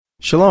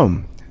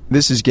Shalom.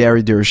 This is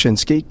Gary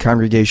Durashinsky,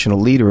 Congregational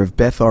Leader of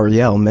Beth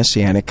Ariel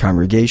Messianic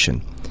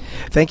Congregation.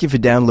 Thank you for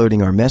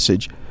downloading our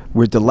message.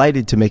 We're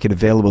delighted to make it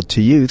available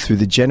to you through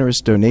the generous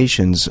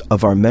donations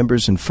of our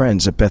members and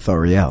friends at Beth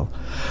Ariel.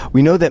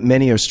 We know that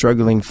many are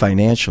struggling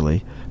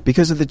financially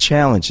because of the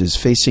challenges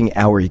facing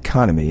our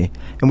economy,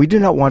 and we do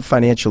not want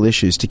financial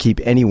issues to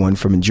keep anyone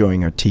from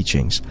enjoying our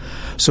teachings.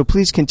 So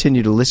please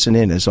continue to listen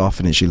in as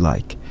often as you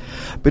like.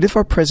 But if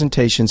our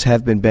presentations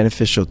have been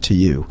beneficial to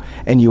you,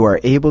 and you are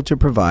able to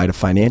provide a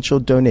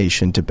financial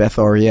donation to Beth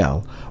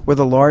Ariel,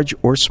 whether large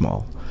or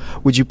small,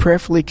 would you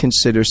prayerfully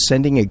consider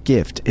sending a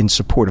gift in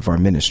support of our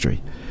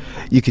ministry?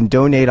 You can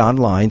donate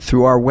online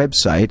through our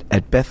website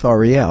at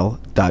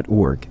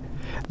bethariel.org.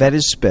 That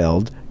is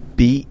spelled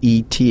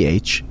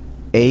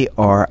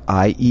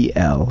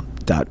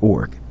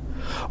BETHARIEL.org.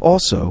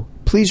 Also,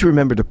 please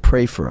remember to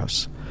pray for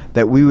us,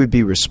 that we would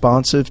be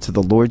responsive to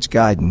the Lord's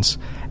guidance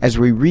as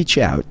we reach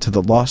out to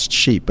the lost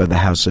sheep of the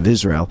house of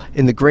Israel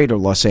in the greater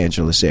Los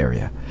Angeles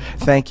area.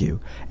 Thank you,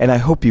 and I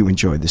hope you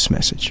enjoyed this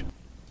message.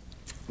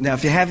 Now,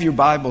 if you have your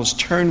Bibles,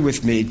 turn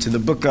with me to the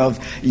book of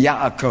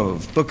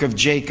Yaakov, book of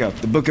Jacob,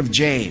 the book of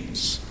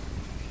James.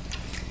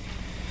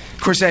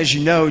 Of course, as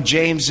you know,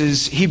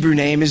 James's Hebrew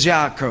name is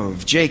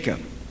Yaakov, Jacob.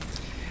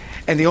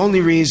 And the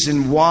only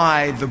reason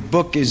why the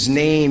book is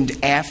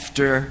named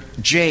after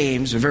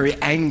James, a very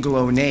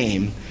Anglo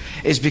name,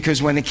 is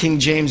because when the King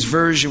James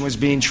Version was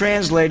being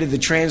translated, the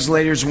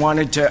translators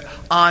wanted to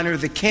honor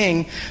the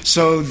king,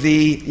 so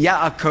the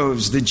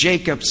Yaakovs, the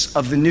Jacobs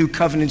of the New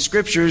Covenant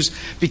Scriptures,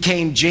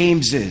 became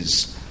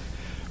James's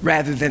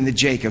rather than the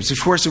Jacobs.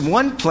 Of course, in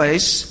one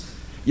place,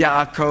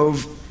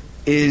 Yaakov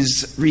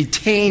is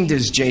retained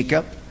as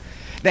Jacob.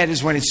 That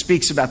is when it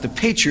speaks about the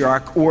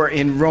patriarch, or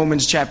in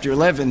Romans chapter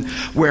 11,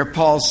 where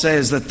Paul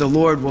says that the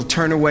Lord will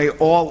turn away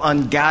all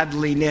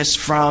ungodliness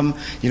from,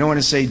 you don't want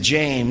to say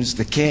James,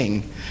 the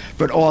king,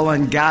 but all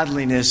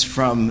ungodliness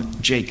from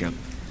Jacob.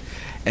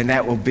 And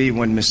that will be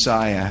when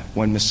Messiah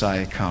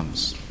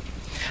comes.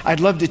 I'd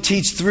love to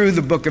teach through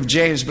the book of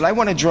James, but I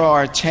want to draw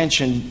our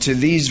attention to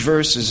these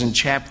verses in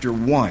chapter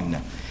 1,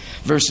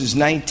 verses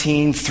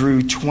 19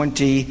 through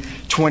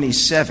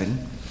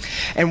 27.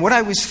 And what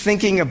I was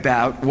thinking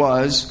about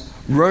was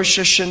Rosh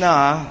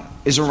Hashanah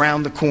is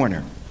around the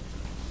corner.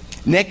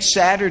 Next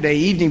Saturday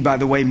evening, by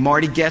the way,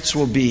 Marty Getz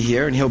will be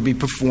here, and he'll be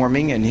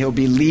performing, and he'll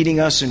be leading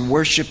us in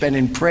worship and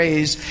in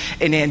praise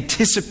in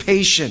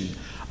anticipation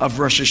of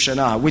Rosh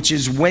Hashanah, which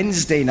is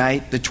Wednesday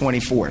night, the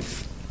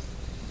 24th.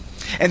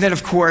 And then,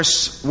 of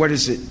course,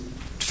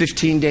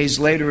 15 days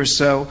later or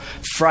so,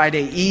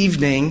 Friday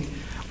evening,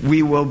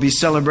 we will be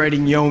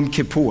celebrating Yom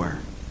Kippur.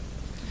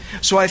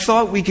 So I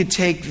thought we could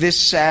take this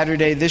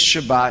Saturday, this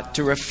Shabbat,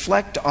 to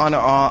reflect on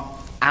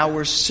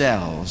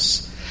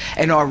ourselves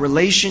and our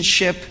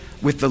relationship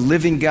with the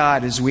living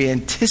God as we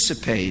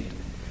anticipate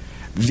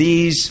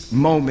these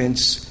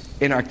moments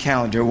in our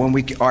calendar when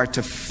we are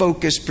to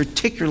focus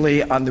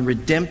particularly on the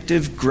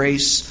redemptive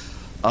grace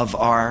of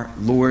our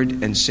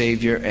Lord and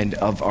Savior and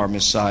of our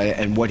Messiah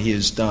and what He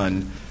has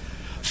done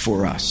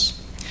for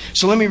us.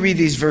 So let me read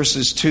these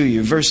verses to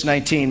you. Verse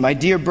 19, "My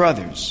dear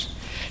brothers,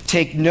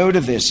 take note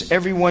of this.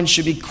 Everyone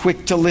should be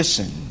quick to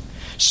listen,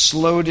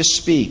 slow to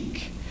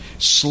speak,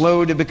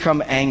 slow to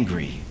become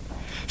angry.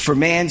 For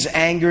man's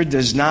anger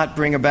does not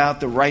bring about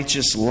the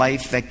righteous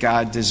life that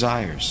God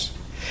desires.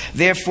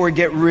 Therefore,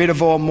 get rid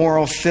of all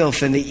moral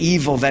filth and the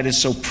evil that is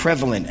so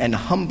prevalent, and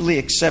humbly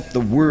accept the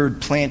word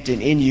planted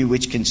in you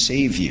which can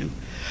save you.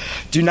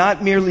 Do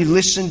not merely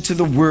listen to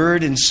the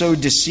word and so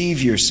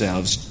deceive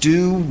yourselves.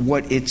 Do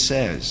what it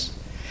says.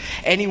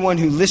 Anyone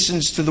who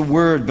listens to the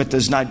word but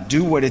does not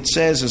do what it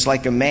says is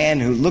like a man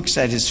who looks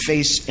at his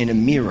face in a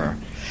mirror,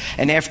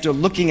 and after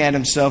looking at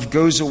himself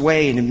goes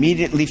away and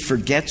immediately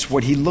forgets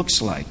what he looks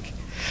like.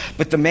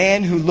 But the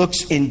man who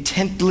looks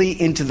intently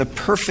into the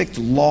perfect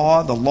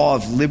law, the law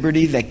of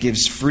liberty that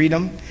gives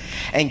freedom,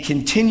 and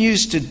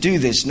continues to do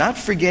this, not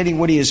forgetting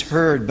what he has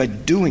heard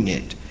but doing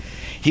it,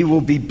 he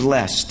will be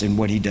blessed in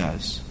what he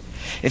does.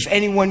 If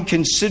anyone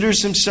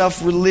considers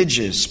himself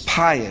religious,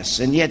 pious,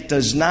 and yet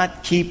does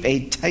not keep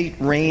a tight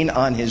rein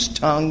on his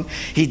tongue,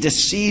 he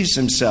deceives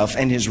himself,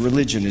 and his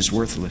religion is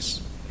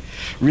worthless.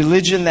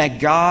 Religion that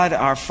God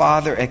our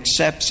Father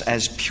accepts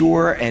as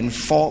pure and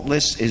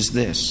faultless is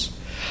this: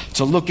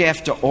 to look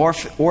after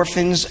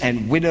orphans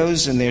and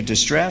widows in their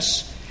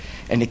distress,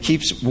 and it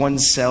keeps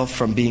oneself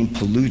from being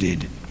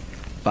polluted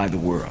by the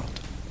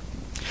world."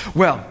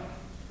 Well,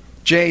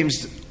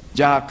 James,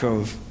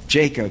 Jacob,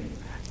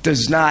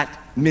 does not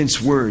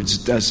mince words,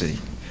 does he?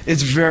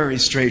 It's very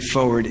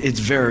straightforward. It's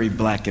very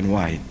black and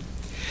white.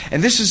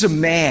 And this is a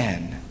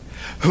man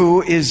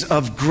who is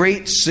of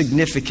great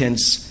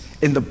significance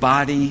in the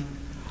body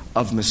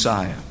of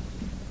Messiah.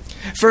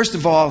 First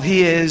of all,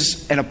 he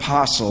is an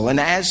apostle, and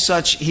as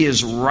such, he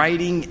is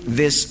writing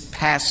this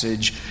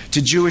passage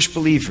to Jewish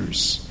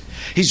believers.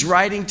 He's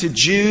writing to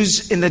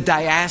Jews in the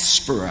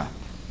diaspora.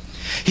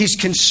 He's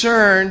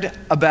concerned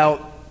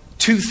about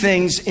two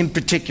things in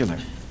particular.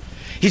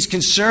 He's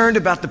concerned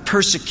about the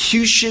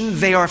persecution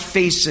they are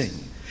facing.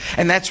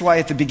 And that's why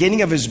at the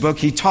beginning of his book,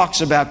 he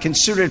talks about,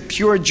 consider it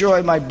pure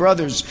joy, my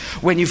brothers,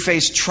 when you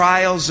face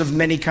trials of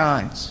many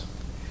kinds.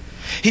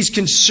 He's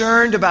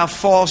concerned about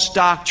false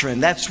doctrine.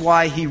 That's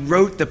why he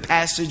wrote the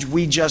passage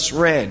we just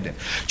read.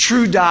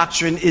 True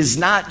doctrine is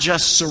not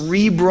just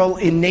cerebral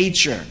in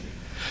nature.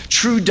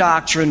 True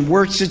doctrine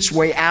works its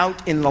way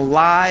out in the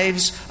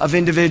lives of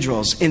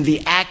individuals, in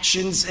the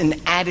actions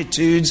and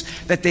attitudes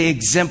that they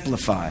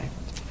exemplify.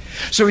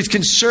 So he's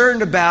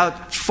concerned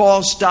about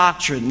false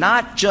doctrine,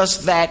 not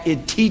just that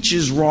it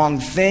teaches wrong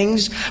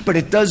things, but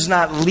it does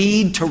not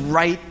lead to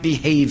right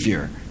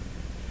behavior.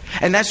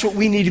 And that's what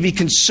we need to be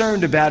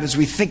concerned about as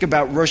we think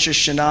about Rosh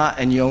Hashanah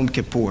and Yom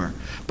Kippur.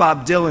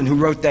 Bob Dylan, who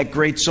wrote that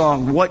great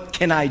song, "What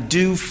Can I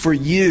Do for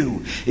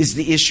You?" is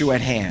the issue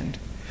at hand.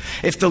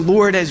 If the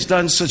Lord has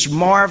done such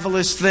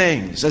marvelous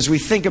things, as we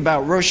think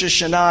about Rosh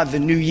Hashanah, the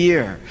New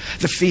Year,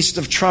 the Feast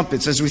of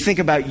Trumpets, as we think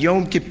about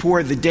Yom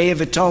Kippur, the Day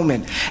of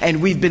Atonement,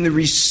 and we've been the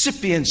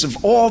recipients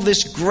of all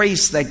this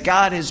grace that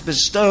God has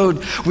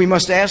bestowed, we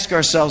must ask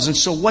ourselves, and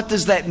so what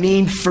does that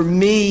mean for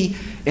me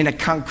in a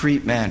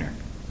concrete manner?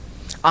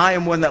 I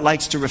am one that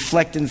likes to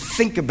reflect and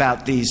think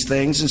about these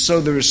things, and so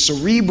the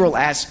cerebral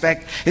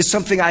aspect is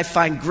something I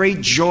find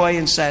great joy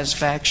and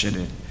satisfaction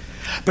in.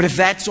 But if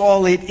that's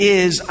all it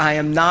is, I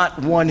am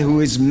not one who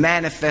is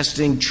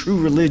manifesting true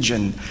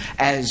religion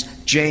as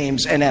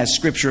James and as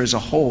Scripture as a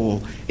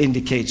whole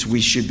indicates we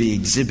should be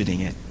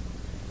exhibiting it.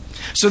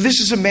 So this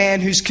is a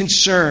man who's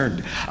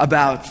concerned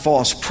about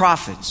false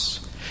prophets.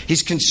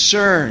 He's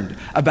concerned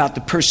about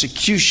the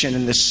persecution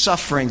and the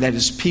suffering that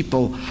his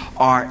people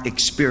are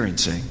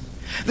experiencing.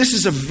 This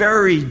is a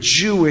very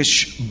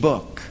Jewish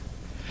book.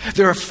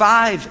 There are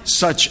 5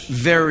 such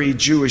very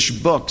Jewish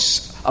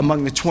books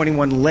among the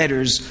 21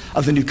 letters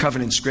of the New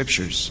Covenant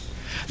Scriptures.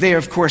 They are,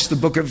 of course, the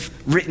book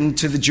written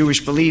to the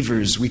Jewish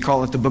believers. We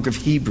call it the book of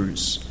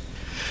Hebrews.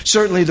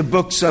 Certainly the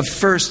books of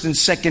 1st and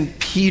 2nd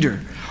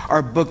Peter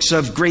are books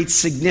of great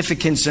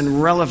significance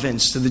and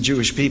relevance to the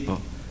Jewish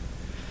people.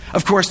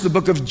 Of course, the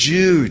book of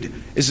Jude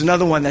is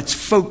another one that's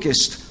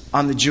focused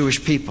on the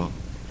Jewish people.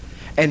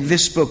 And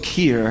this book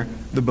here,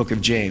 the book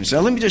of James. Now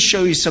let me just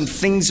show you some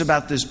things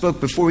about this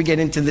book before we get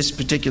into this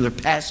particular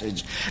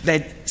passage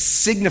that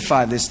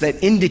signify this,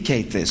 that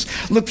indicate this.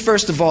 Look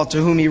first of all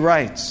to whom he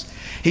writes.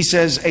 He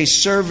says, a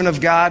servant of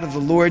God, of the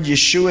Lord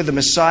Yeshua, the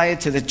Messiah,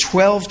 to the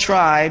 12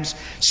 tribes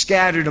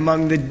scattered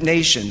among the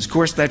nations. Of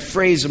course, that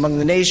phrase among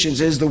the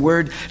nations is the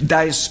word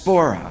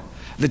diaspora,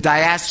 the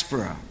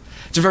diaspora.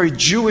 It's a very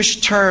Jewish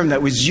term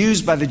that was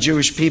used by the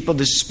Jewish people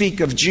to speak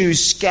of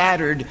Jews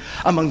scattered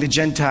among the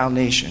Gentile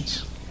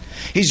nations.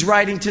 He's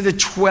writing to the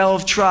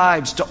 12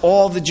 tribes, to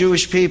all the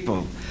Jewish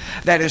people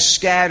that are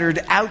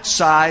scattered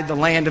outside the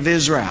land of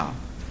Israel.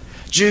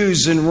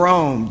 Jews in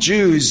Rome,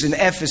 Jews in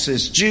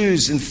Ephesus,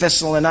 Jews in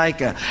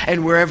Thessalonica,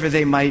 and wherever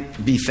they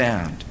might be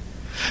found.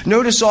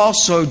 Notice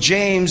also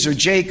James or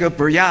Jacob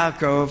or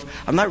Yaakov.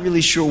 I'm not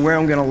really sure where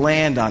I'm going to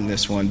land on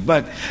this one,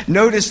 but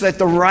notice that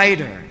the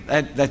writer,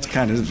 that's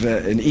kind of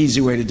an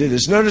easy way to do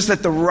this. Notice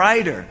that the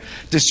writer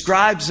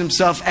describes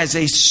himself as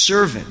a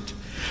servant.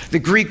 The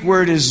Greek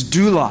word is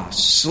doulos,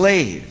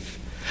 slave.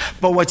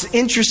 But what's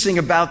interesting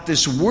about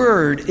this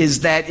word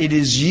is that it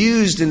is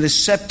used in the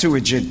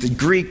Septuagint, the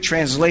Greek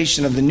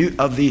translation of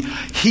the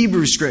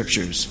Hebrew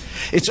Scriptures.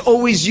 It's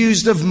always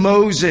used of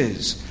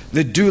Moses,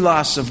 the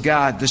doulos of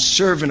God, the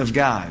servant of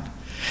God.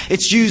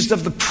 It's used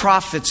of the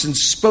prophets and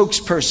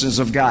spokespersons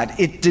of God.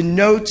 It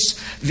denotes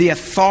the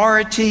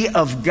authority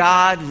of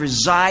God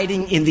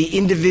residing in the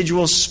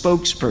individual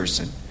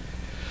spokesperson.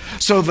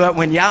 So that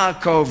when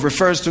Yaakov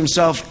refers to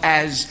himself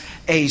as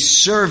a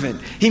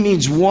servant, he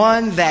means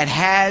one that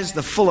has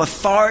the full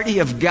authority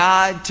of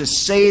God to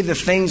say the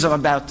things I'm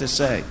about to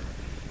say.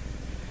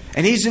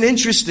 And he's an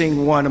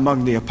interesting one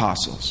among the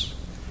apostles.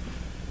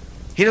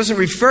 He doesn't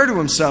refer to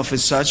himself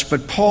as such,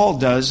 but Paul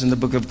does in the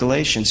book of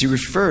Galatians. He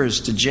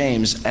refers to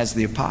James as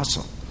the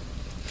apostle.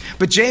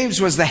 But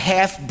James was the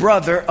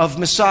half-brother of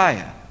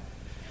Messiah.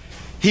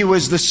 He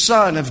was the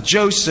son of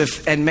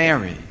Joseph and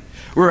Mary,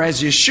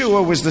 whereas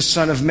Yeshua was the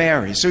son of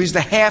Mary. So he's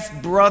the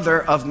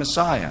half-brother of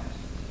Messiah.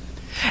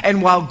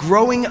 And while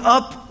growing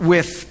up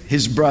with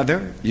his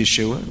brother,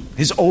 Yeshua,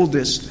 his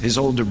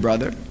older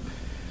brother,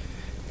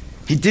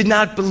 he did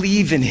not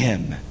believe in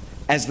him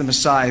as the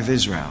Messiah of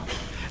Israel.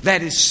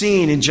 That is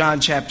seen in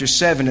John chapter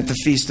 7 at the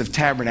Feast of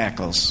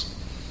Tabernacles.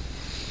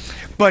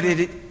 But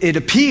it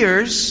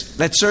appears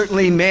that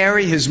certainly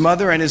Mary, his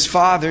mother, and his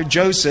father,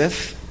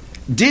 Joseph,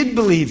 did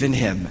believe in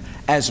him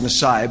as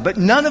Messiah. But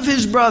none of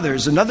his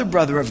brothers, another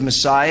brother of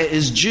Messiah,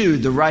 is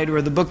Jude, the writer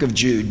of the book of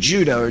Jude,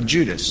 Judah or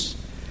Judas.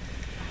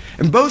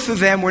 And both of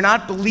them were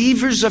not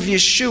believers of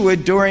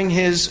Yeshua during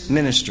his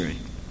ministry.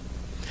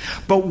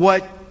 But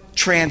what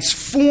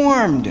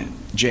transformed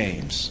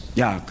James,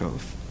 Yaakov,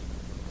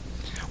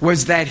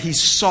 was that he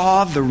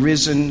saw the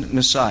risen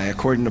Messiah,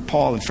 according to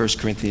Paul in 1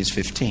 Corinthians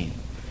 15.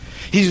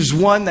 He was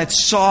one that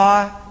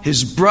saw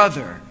his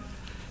brother.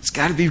 It's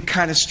got to be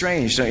kind of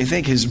strange, don't you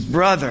think? His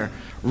brother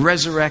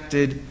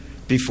resurrected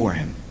before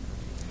him.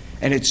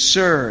 And it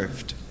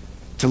served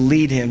to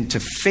lead him to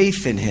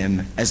faith in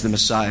him as the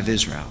Messiah of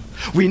Israel.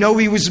 We know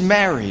he was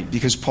married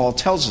because Paul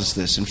tells us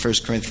this in 1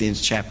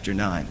 Corinthians chapter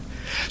 9.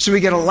 So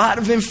we get a lot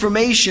of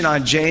information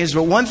on James,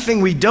 but one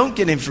thing we don't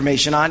get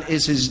information on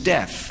is his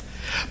death.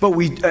 But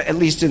we, at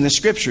least in the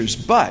scriptures,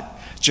 but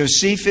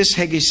Josephus,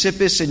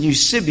 Hegesippus, and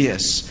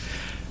Eusebius,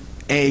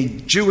 a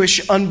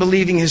Jewish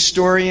unbelieving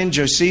historian,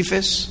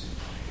 Josephus,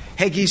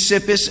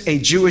 Hegesippus, a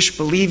Jewish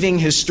believing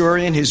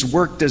historian, his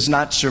work does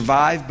not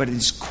survive, but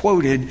is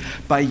quoted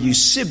by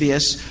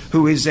Eusebius,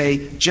 who is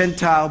a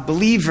Gentile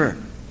believer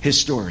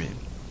historian.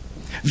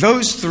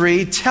 Those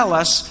three tell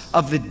us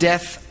of the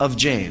death of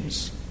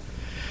James.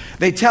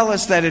 They tell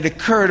us that it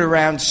occurred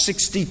around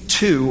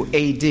 62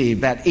 AD,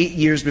 about 8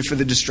 years before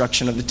the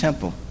destruction of the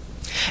temple.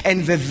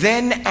 And the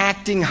then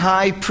acting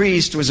high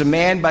priest was a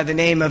man by the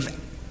name of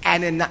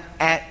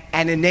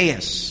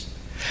Ananias,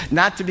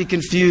 not to be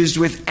confused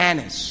with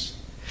Annas.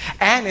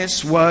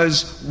 Annas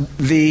was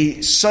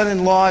the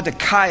son-in-law to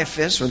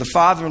Caiaphas, or the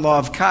father-in-law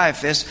of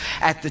Caiaphas,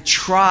 at the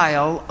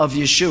trial of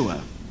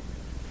Yeshua.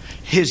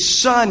 His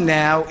son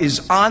now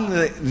is on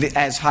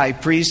as high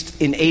priest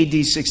in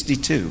AD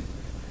 62.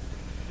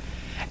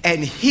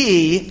 And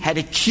he had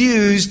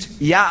accused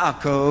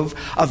Yaakov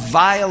of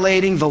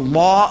violating the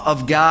law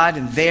of God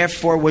and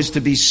therefore was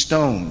to be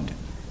stoned.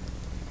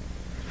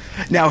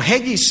 Now,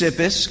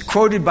 Hegesippus,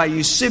 quoted by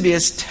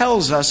Eusebius,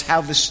 tells us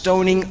how the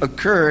stoning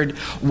occurred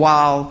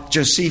while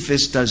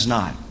Josephus does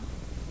not.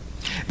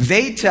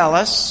 They tell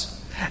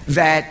us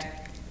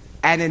that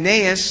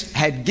Ananias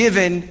had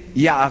given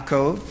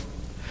Yaakov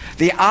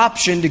the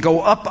option to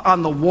go up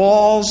on the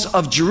walls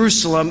of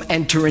Jerusalem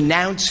and to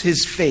renounce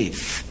his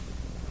faith.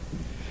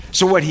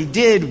 So what he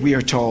did, we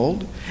are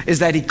told, is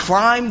that he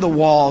climbed the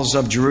walls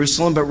of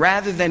Jerusalem, but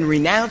rather than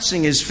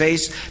renouncing his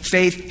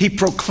faith, he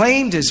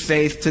proclaimed his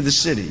faith to the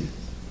city.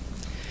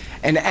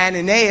 And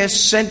Ananias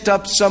sent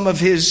up some of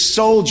his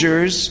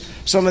soldiers,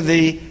 some of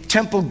the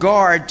temple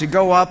guard, to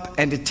go up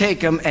and to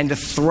take him and to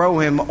throw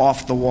him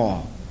off the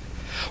wall.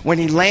 When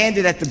he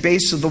landed at the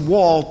base of the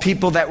wall,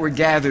 people that were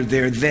gathered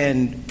there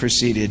then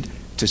proceeded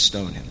to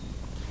stone him.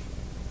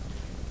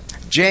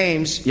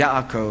 James,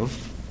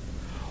 Yaakov,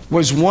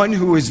 was one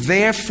who was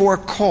therefore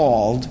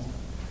called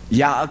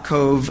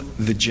Yaakov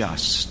the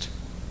Just,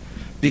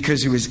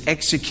 because he was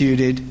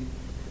executed,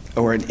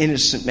 or an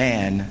innocent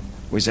man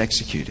was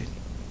executed.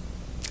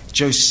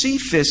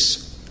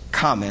 Josephus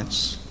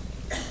comments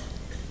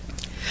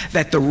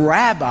that the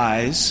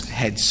rabbis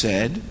had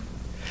said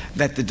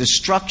that the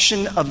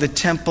destruction of the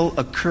temple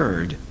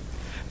occurred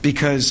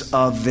because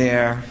of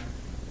their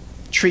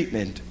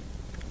treatment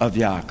of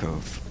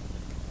Yaakov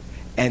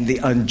and the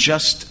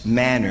unjust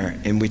manner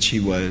in which he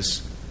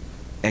was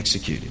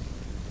executed.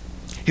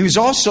 He was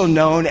also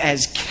known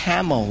as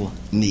Camel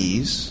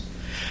Knees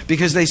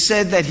because they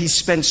said that he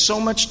spent so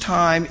much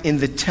time in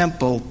the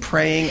temple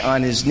praying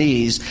on his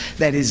knees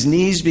that his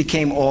knees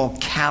became all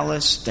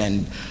calloused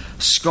and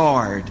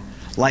scarred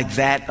like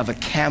that of a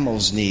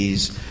camel's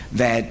knees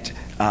that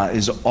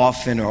is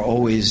often or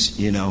always,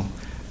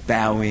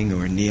 bowing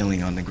or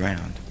kneeling on the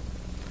ground.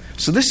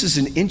 So this is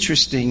an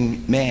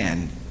interesting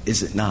man,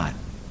 is it not?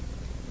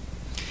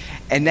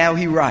 And now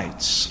he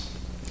writes,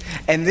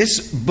 and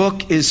this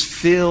book is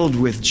filled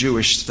with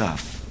Jewish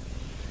stuff.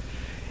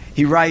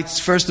 He writes,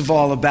 first of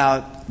all,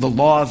 about the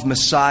law of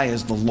Messiah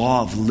as the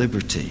law of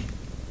liberty.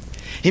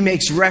 He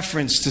makes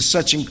reference to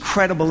such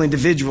incredible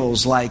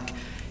individuals like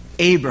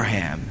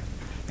Abraham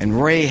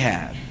and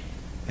Rahab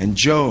and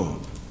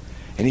Job.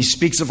 And he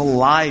speaks of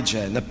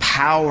Elijah and the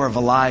power of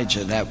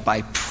Elijah, that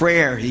by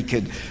prayer he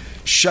could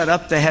shut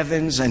up the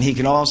heavens and he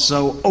can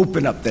also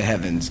open up the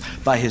heavens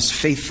by his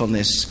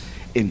faithfulness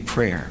in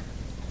prayer.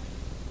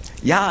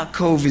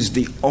 Yaakov is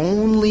the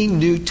only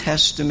New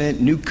Testament,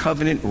 New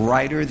Covenant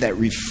writer that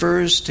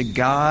refers to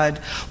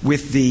God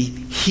with the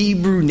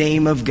Hebrew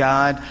name of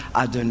God,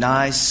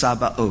 Adonai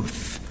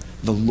Sabaoth,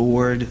 the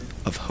Lord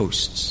of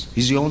hosts.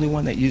 He's the only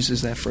one that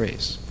uses that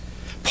phrase.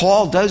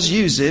 Paul does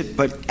use it,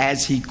 but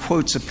as he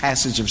quotes a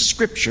passage of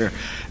Scripture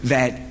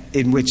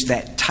in which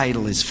that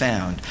title is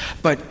found.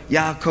 But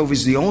Yaakov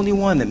is the only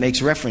one that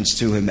makes reference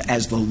to him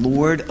as the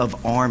Lord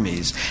of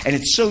armies. And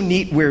it's so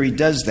neat where he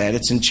does that.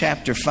 It's in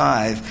chapter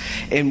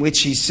 5, in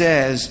which he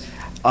says,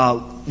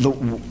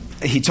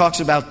 he talks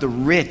about the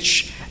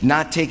rich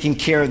not taking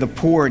care of the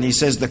poor. And he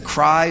says, the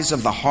cries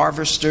of the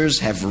harvesters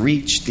have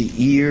reached the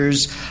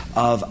ears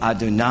of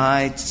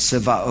Adonai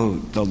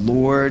Tsevaot, the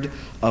Lord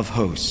of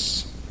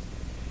hosts.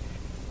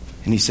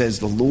 And he says,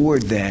 the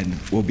Lord then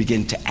will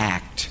begin to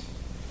act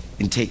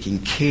in taking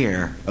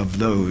care of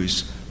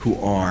those who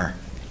are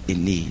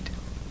in need.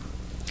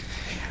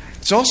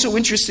 It's also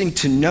interesting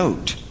to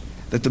note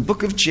that the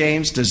book of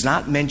James does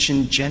not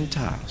mention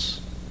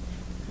Gentiles,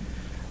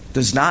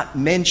 does not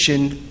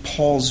mention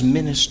Paul's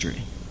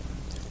ministry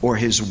or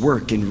his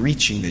work in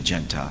reaching the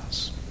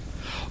Gentiles.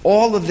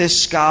 All of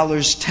this,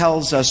 scholars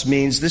tells us,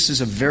 means this is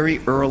a very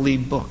early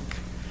book,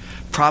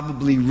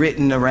 probably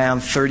written around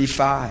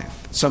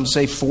 35. Some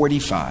say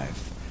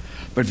 45,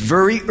 but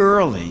very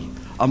early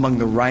among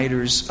the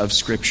writers of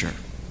Scripture.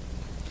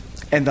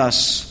 And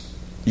thus,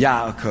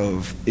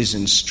 Yaakov is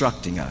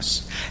instructing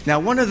us. Now,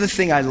 one other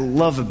thing I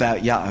love about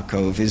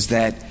Yaakov is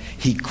that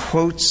he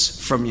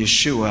quotes from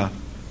Yeshua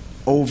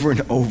over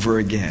and over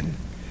again.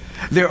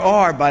 There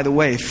are, by the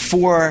way,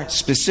 4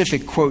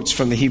 specific quotes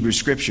from the Hebrew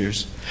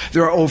Scriptures.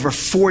 There are over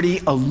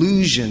 40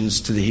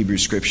 allusions to the Hebrew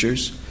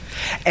Scriptures.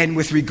 And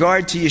with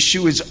regard to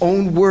Yeshua's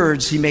own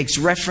words, he makes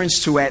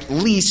reference to at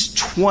least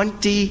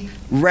 20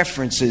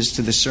 references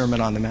to the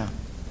Sermon on the Mount.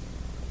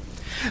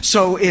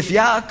 So if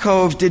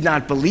Yaakov did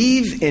not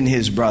believe in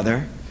his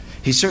brother,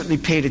 he certainly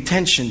paid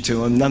attention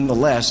to him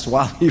nonetheless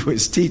while he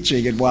was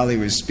teaching and while he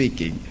was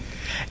speaking.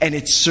 And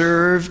it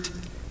served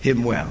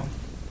him well.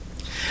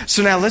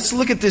 So now let's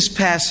look at this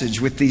passage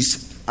with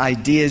these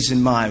ideas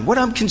in mind. What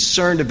I'm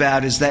concerned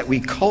about is that we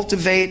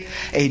cultivate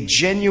a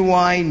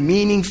genuine,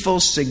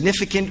 meaningful,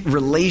 significant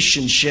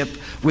relationship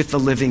with the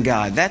living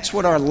God. That's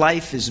what our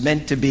life is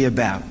meant to be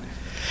about.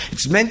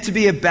 It's meant to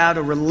be about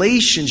a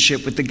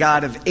relationship with the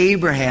God of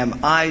Abraham,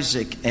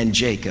 Isaac, and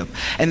Jacob.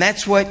 And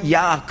that's what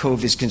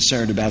Yaakov is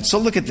concerned about. So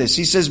look at this.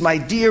 He says, my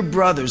dear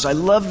brothers, I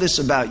love this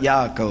about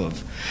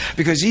Yaakov,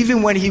 because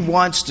even when he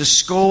wants to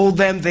scold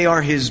them, they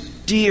are his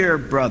dear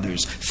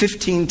brothers.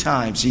 15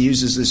 times he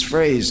uses this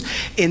phrase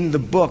in the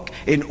book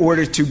in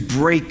order to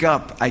break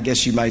up, I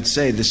guess you might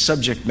say, the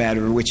subject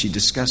matter which he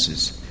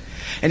discusses.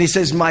 And he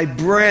says, my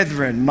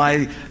brethren,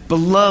 my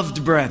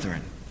beloved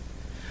brethren.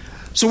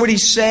 So what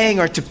he's saying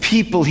are to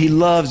people he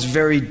loves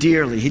very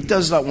dearly. He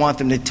does not want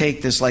them to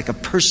take this like a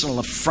personal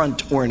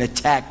affront or an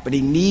attack, but he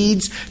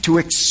needs to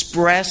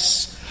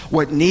express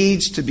what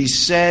needs to be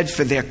said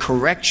for their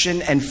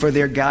correction and for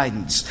their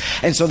guidance.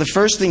 And so the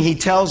first thing he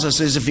tells us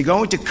is if you're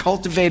going to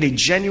cultivate a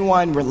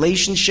genuine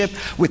relationship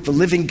with the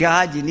living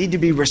God, you need to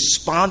be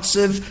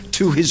responsive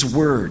to his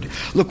word.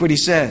 Look what he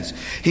says.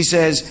 He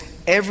says,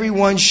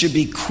 everyone should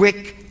be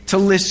quick to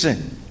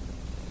listen.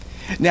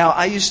 Now,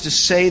 I used to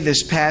say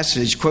this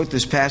passage, quote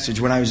this passage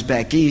when I was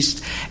back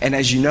east. And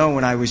as you know,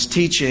 when I was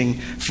teaching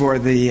for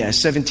the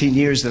 17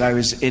 years that I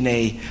was in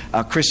a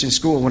Christian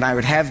school, when I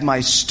would have my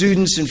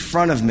students in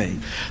front of me,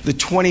 the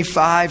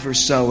 25 or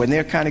so, and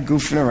they're kind of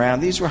goofing around.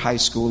 These were high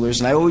schoolers,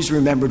 and I always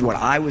remembered what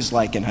I was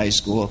like in high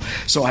school,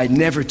 so I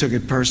never took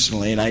it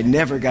personally, and I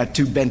never got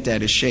too bent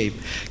out of shape,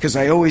 because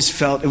I always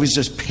felt it was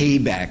just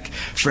payback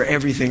for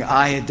everything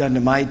I had done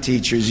to my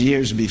teachers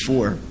years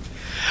before.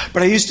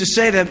 But I used to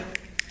say to them,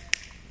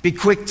 be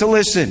quick to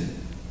listen.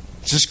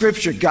 It's a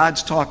scripture.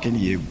 God's talking to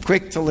you.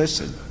 Quick to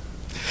listen.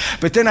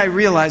 But then I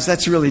realized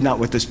that's really not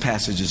what this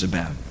passage is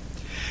about.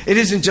 It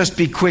isn't just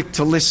be quick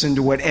to listen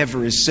to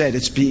whatever is said.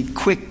 It's be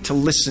quick to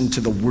listen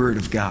to the Word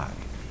of God.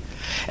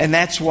 And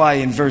that's why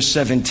in verse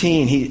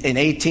 17, in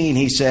 18,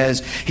 he says,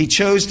 he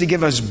chose to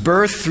give us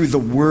birth through the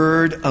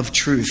word of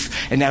truth.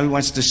 And now he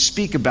wants to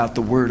speak about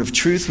the word of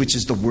truth, which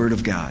is the Word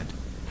of God.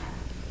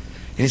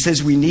 And he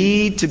says we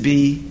need to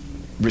be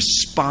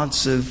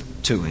responsive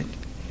to it.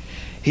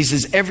 He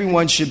says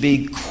everyone should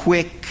be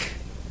quick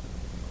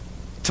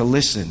to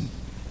listen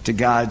to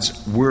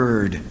God's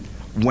word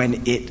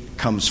when it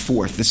comes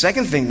forth. The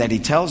second thing that he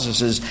tells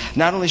us is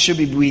not only should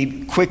we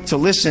be quick to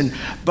listen,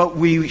 but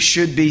we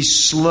should be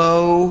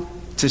slow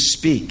to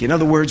speak. In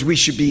other words, we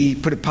should be,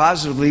 put it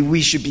positively,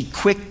 we should be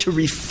quick to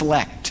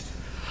reflect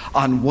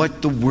on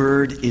what the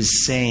word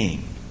is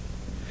saying.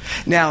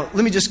 Now,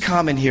 let me just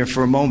comment here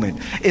for a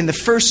moment. In the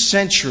first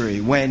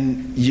century,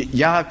 when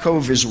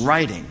Yaakov is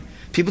writing,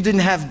 people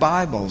didn't have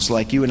Bibles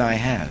like you and I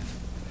have.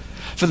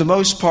 For the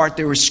most part,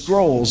 there were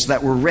scrolls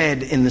that were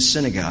read in the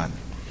synagogue.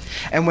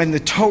 And when the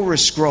Torah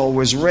scroll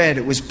was read,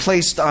 it was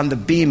placed on the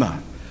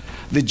bima,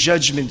 the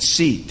judgment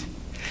seat.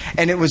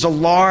 And it was a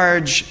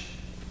large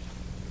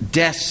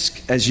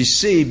desk, as you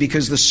see,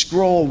 because the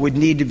scroll would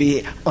need to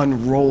be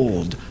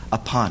unrolled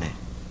upon it.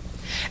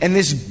 And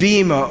this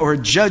bima, or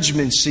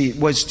judgment seat,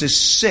 was to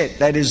sit,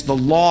 that is, the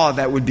law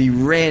that would be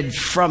read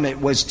from it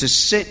was to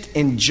sit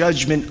in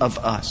judgment of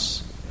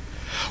us.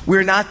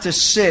 We're not to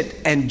sit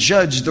and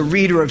judge the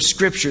reader of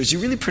Scripture. Is he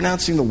really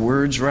pronouncing the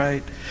words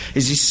right?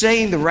 Is he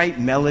saying the right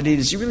melody?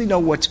 Does he really know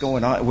what's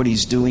going on, what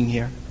he's doing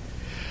here?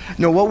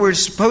 No, what we're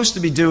supposed to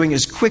be doing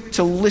is quick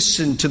to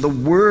listen to the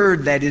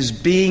word that is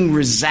being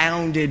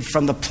resounded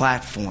from the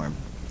platform.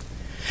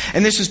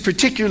 And this is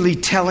particularly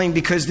telling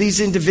because these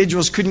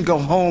individuals couldn't go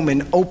home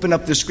and open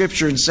up the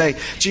Scripture and say,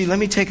 gee, let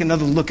me take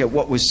another look at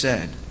what was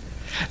said.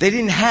 They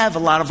didn't have a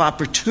lot of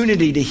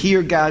opportunity to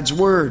hear God's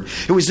word.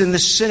 It was in the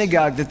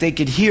synagogue that they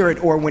could hear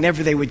it or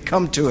whenever they would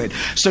come to it.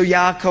 So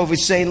Yaakov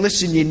is saying,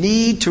 listen, you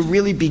need to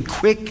really be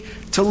quick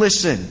to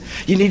listen.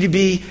 You need to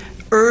be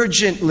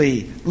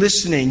urgently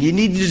listening. You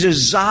need to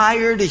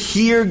desire to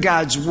hear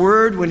God's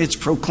word when it's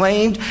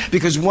proclaimed,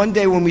 because one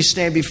day when we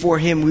stand before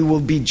him, we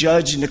will be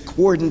judged in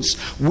accordance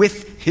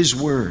with his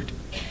word.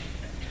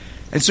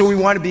 And so we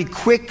want to be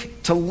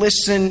quick to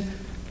listen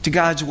to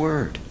God's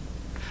word.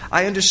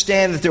 I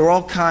understand that there are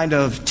all kind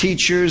of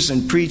teachers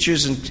and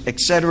preachers and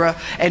etc.,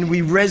 and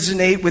we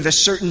resonate with a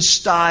certain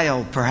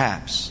style,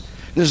 perhaps.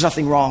 There's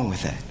nothing wrong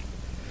with that.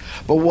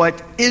 But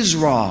what is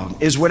wrong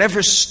is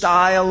whatever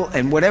style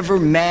and whatever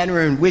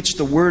manner in which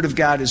the Word of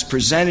God is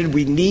presented,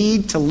 we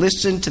need to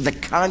listen to the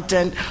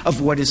content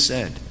of what is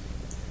said.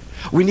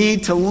 We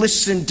need to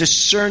listen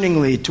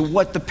discerningly to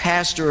what the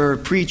pastor or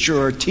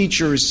preacher or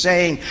teacher is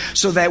saying,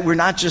 so that we're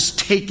not just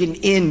taken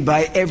in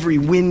by every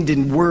wind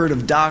and word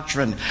of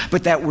doctrine,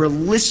 but that we're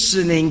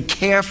listening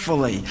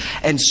carefully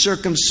and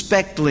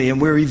circumspectly,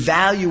 and we're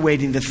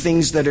evaluating the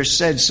things that are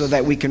said so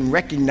that we can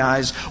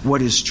recognize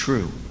what is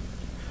true.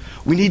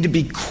 We need to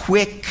be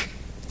quick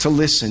to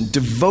listen,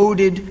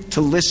 devoted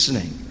to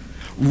listening,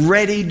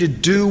 ready to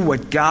do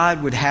what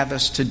God would have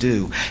us to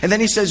do. And then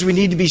he says we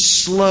need to be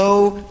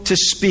slow to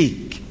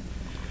speak.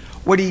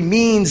 What he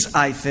means,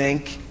 I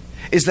think,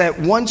 is that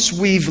once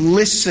we've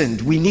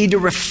listened, we need to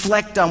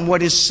reflect on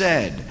what is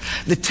said.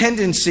 The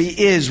tendency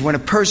is when a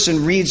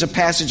person reads a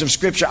passage of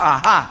Scripture,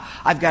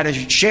 I've got to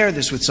share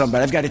this with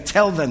somebody. I've got to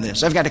tell them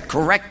this. I've got to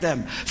correct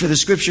them, for the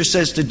Scripture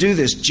says to do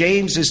this.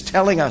 James is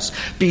telling us,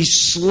 be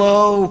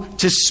slow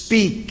to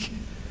speak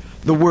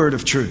the word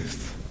of truth.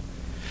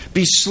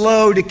 Be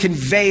slow to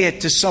convey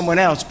it to someone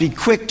else. Be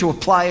quick to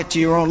apply it to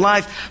your own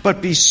life, but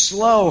be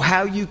slow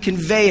how you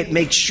convey it.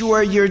 Make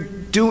sure you're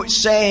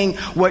saying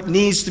what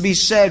needs to be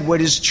said, what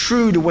is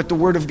true to what the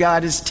Word of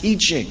God is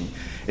teaching,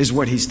 is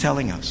what he's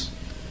telling us.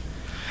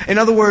 In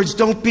other words,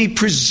 don't be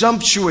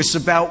presumptuous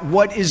about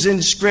what is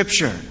in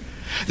Scripture.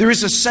 There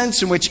is a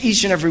sense in which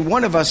each and every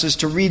one of us is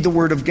to read the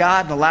Word of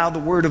God and allow the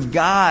Word of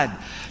God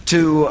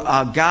to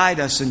guide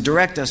us and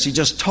direct us. He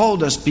just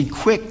told us, be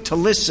quick to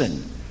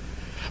listen.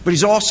 But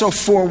he's also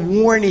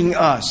forewarning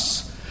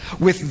us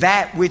with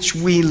that which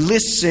we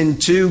listen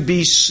to,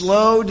 be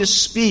slow to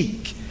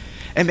speak,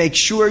 and make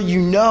sure you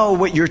know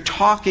what you're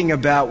talking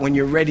about when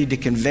you're ready to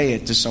convey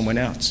it to someone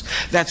else.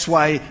 That's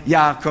why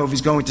Yaakov is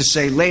going to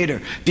say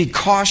later, be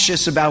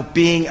cautious about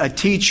being a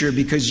teacher,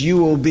 because you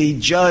will be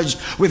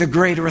judged with a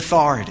greater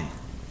authority.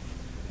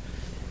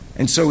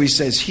 And so he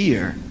says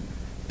here,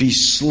 be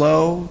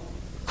slow,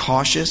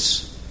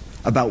 cautious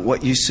about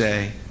what you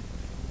say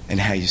and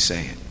how you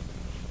say it.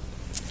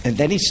 And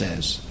then he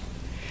says,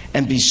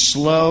 and be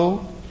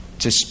slow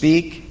to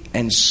speak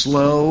and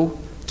slow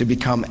to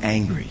become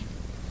angry.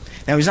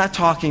 Now, he's not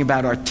talking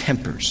about our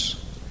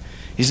tempers.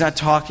 He's not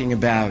talking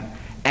about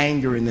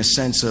anger in the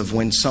sense of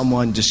when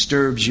someone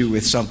disturbs you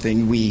with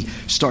something, we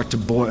start to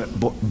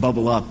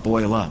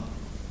boil up.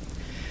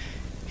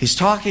 He's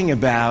talking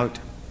about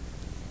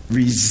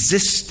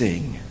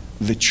resisting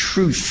the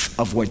truth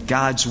of what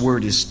God's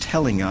Word is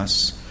telling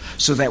us,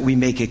 so that we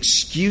make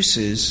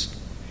excuses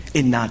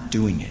in not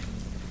doing it.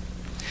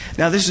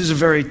 Now, this is a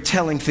very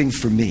telling thing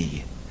for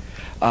me,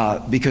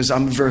 because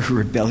I'm a very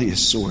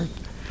rebellious sort.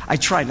 I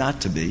try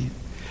not to be,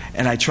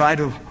 and I try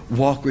to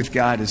walk with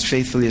God as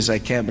faithfully as I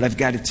can, but I've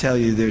got to tell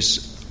you,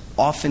 there's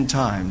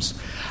oftentimes,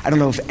 I don't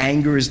know if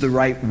anger is the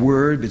right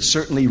word, but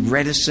certainly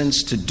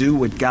reticence to do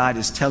what God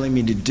is telling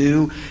me to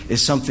do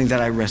is something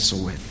that I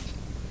wrestle with.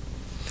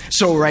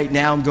 So right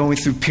now I'm going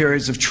through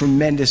periods of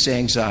tremendous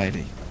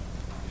anxiety,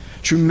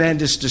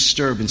 tremendous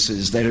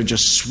disturbances that are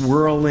just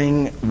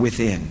swirling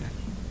within.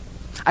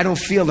 I don't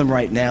feel them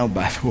right now,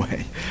 by the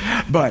way.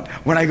 But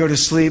when I go to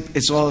sleep,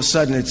 it's all of a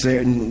sudden it's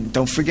there. And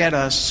don't forget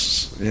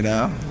us,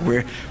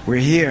 We're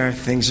here.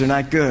 Things are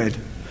not good.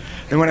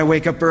 And when I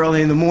wake up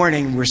early in the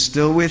morning, we're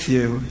still with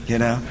you,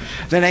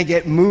 Then I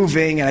get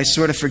moving and I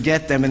sort of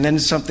forget them. And then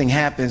something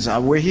happens.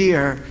 We're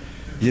here,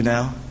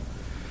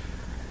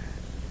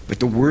 But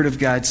the Word of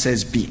God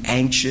says, be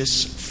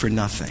anxious for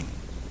nothing.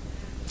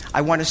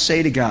 I want to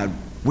say to God,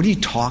 what are you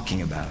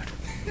talking about?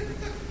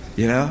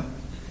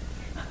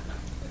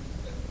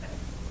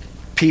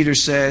 Peter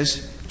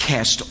says,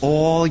 cast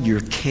all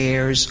your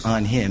cares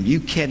on him. You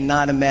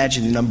cannot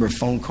imagine the number of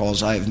phone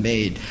calls I have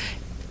made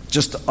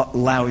just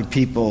allowing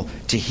people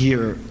to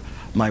hear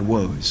my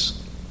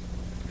woes.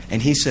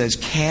 And he says,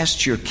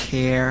 cast your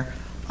care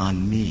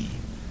on me.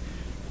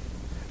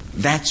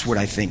 That's what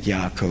I think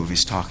Yaakov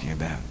is talking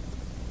about.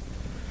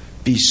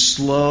 Be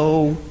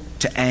slow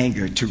to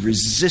anger, to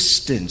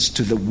resistance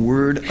to the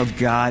Word of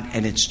God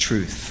and its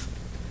truth.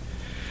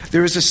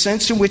 There is a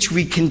sense in which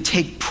we can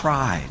take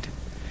pride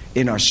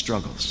in our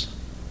struggles.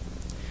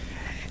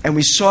 And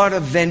we sort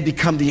of then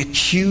become the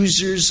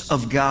accusers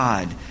of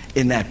God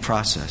in that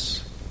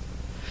process.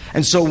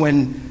 And so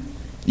when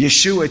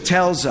Yeshua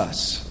tells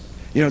us,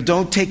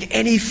 don't take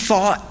any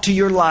thought to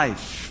your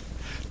life.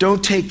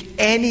 Don't take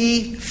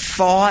any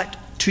thought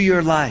to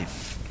your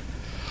life.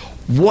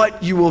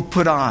 What you will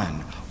put on,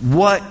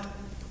 what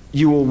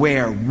you will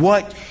wear,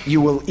 what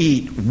you will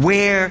eat,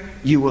 where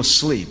you will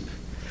sleep.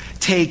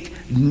 Take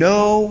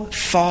no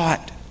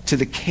thought to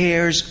the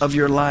cares of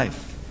your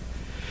life.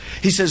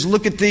 He says,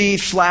 look at the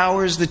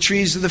flowers, the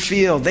trees of the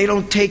field. They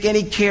don't take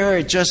any care.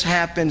 It just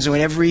happens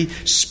when every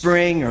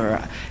spring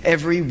or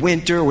every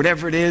winter, or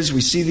whatever it is,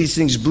 we see these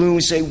things bloom.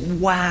 We say,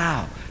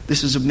 wow,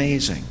 this is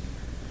amazing.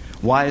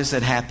 Why does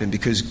that happen?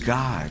 Because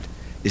God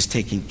is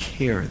taking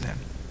care of them.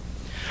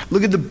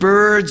 Look at the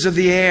birds of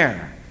the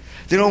air.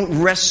 They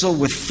don't wrestle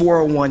with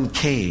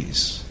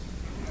 401ks.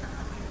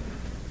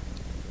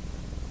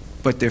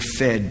 but they're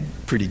fed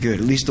pretty good.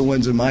 At least the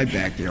ones in my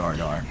backyard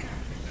are.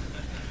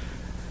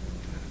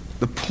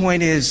 The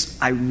point is,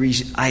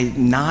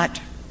 I'm not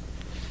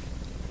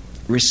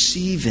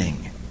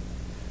receiving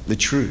the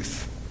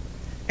truth,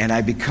 and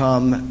I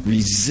become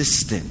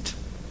resistant.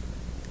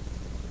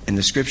 And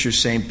the scripture's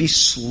saying, be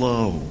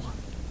slow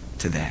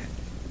to that.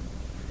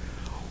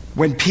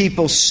 When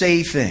people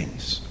say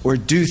things or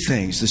do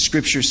things, the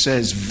scripture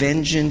says,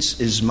 vengeance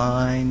is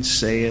mine,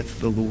 saith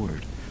the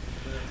Lord.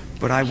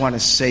 But I want to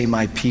say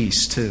my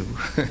piece too.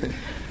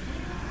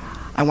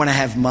 I want to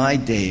have my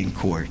day in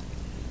court.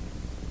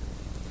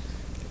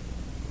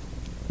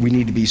 We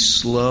need to be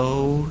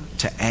slow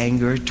to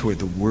anger toward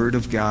the Word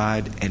of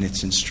God and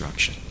its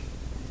instruction.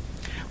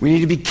 We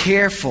need to be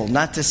careful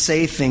not to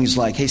say things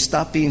like, hey,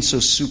 stop being so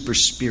super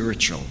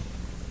spiritual,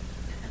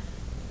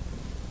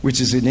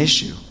 which is an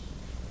issue.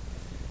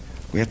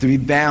 We have to be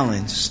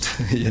balanced,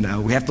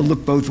 We have to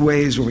look both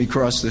ways when we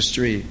cross the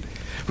street.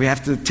 We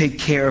have to take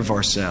care of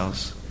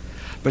ourselves.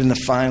 But in the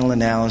final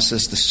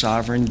analysis, the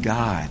sovereign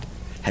God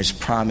has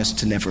promised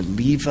to never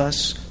leave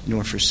us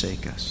nor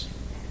forsake us.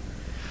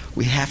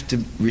 We have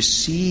to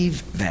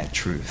receive that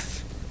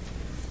truth,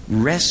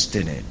 rest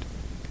in it,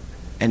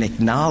 and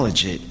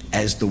acknowledge it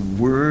as the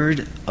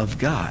Word of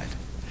God.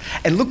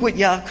 And look what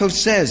Yaakov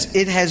says.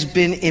 It has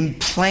been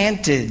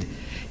implanted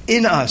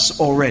in us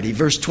already.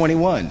 Verse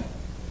 21.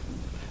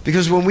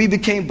 Because when we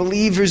became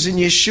believers in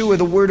Yeshua,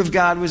 the Word of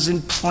God was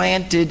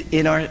implanted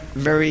in our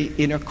very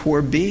inner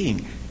core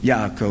being,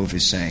 Yaakov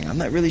is saying. I'm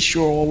not really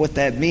sure what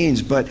that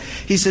means, but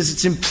he says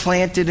it's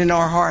implanted in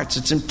our hearts.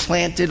 It's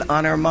implanted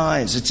on our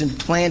minds. It's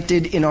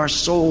implanted in our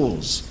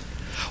souls.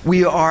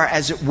 We are,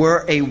 as it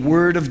were, a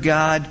Word of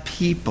God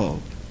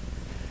people.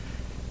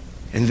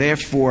 And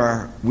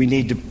therefore, we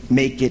need to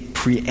make it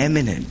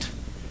preeminent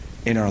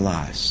in our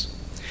lives.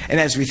 And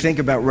as we think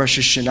about Rosh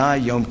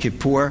Hashanah, Yom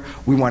Kippur,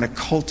 we want to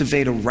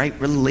cultivate a right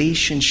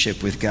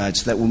relationship with God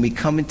so that when we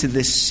come into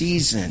this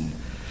season,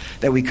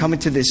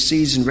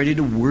 ready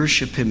to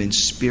worship Him in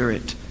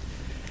spirit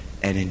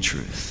and in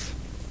truth.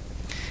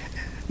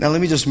 Now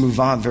let me just move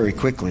on very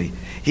quickly.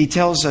 He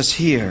tells us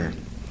here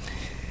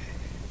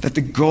that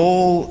the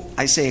goal,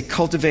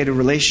 cultivate a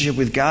relationship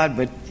with God,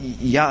 but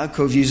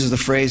Yaakov uses the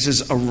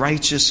phrases, a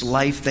righteous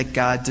life that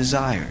God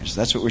desires.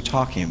 That's what we're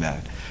talking about.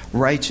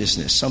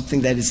 Righteousness,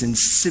 something that is in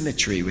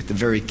symmetry with the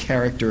very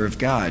character of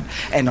God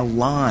and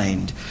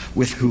aligned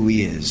with who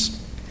He is.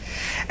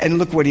 And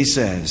look what he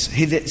says.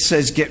 He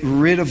says, get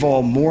rid of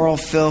all moral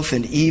filth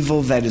and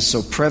evil that is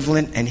so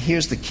prevalent. And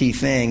here's the key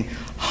thing.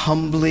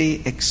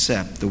 Humbly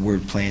accept the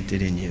word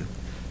planted in you,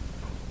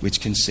 which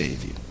can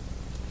save you.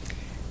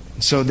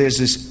 So there's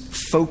this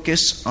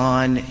focus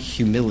on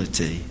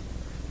humility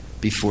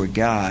before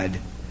God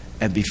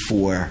and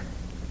before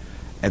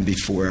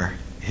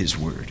His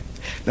Word.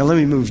 Now let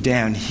me move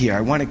down here.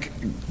 I want to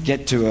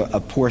get to a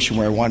portion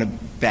where I want to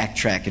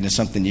backtrack into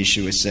something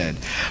Yeshua said.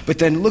 But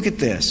then look at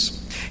this.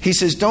 He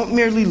says, don't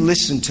merely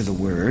listen to the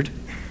word,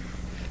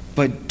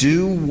 but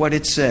do what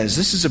it says.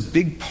 This is a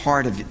big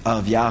part of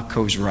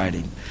Yaakov's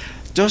writing.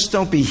 Just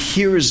don't be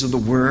hearers of the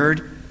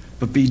word,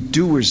 but be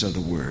doers of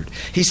the word.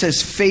 He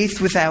says faith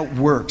without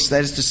works,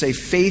 that is to say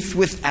faith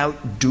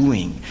without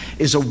doing,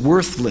 is a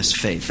worthless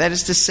faith. That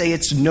is to say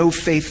it's no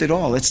faith at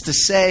all. It's to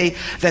say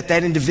that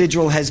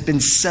individual has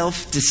been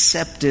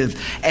self-deceptive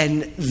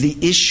and the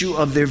issue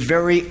of their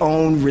very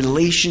own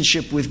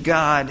relationship with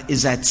God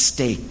is at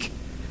stake.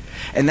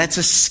 And that's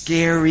a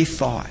scary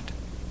thought.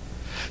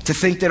 To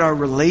think that our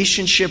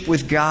relationship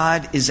with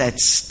God is at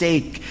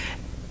stake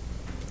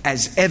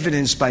as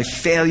evidenced by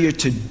failure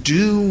to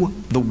do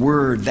the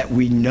word that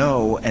we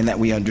know and that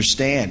we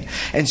understand.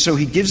 And so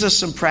he gives us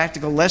some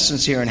practical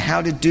lessons here on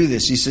how to do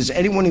this. He says,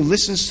 anyone who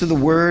listens to the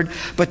word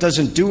but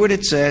doesn't do what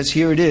it says,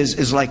 here it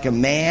is like a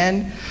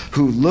man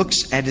who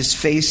looks at his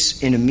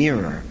face in a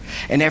mirror.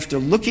 And after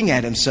looking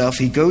at himself,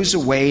 he goes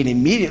away and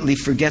immediately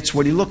forgets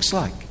what he looks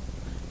like.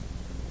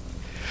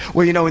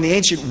 Well, in the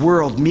ancient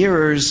world,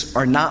 mirrors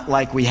are not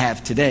like we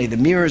have today. The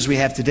mirrors we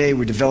have today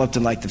were developed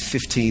in like the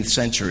 15th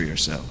century or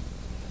so.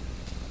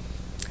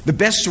 The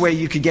best way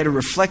you could get a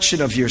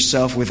reflection of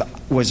yourself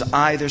was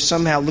either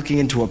somehow looking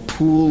into a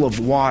pool of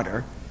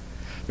water.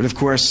 But of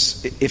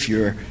course, if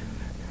you're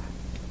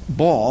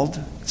bald,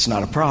 it's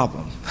not a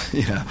problem.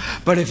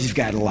 But if you've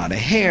got a lot of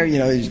hair,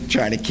 you're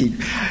trying to keep,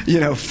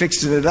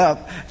 fixing it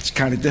up, it's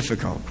kind of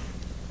difficult.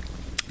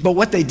 But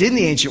what they did in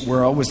the ancient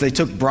world was they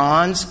took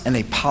bronze and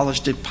they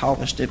polished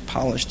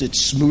it,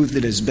 smoothed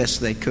it as best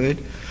they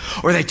could.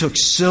 Or they took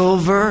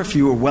silver. If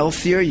you were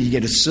wealthier, you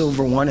get a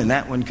silver one, and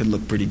that one could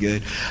look pretty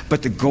good.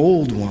 But the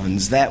gold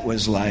ones, that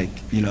was like,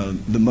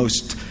 the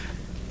most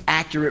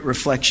accurate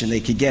reflection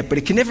they could get. But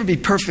it can never be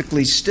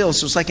perfectly still,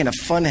 so it's like in a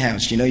fun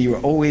house. You were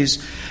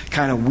always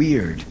kind of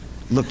weird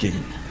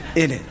looking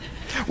in it.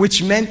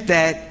 Which meant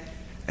that,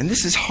 and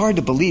this is hard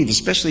to believe,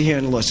 especially here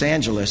in Los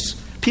Angeles,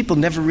 people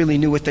never really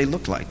knew what they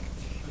looked like.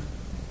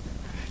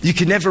 You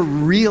could never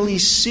really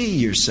see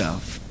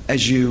yourself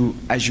as you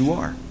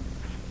are,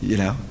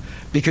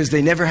 because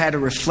they never had a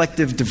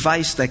reflective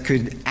device that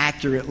could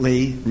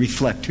accurately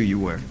reflect who you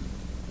were.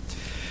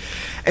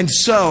 And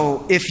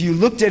so, if you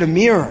looked at a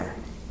mirror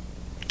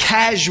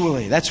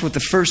casually, that's what the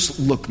first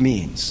look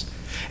means.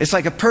 It's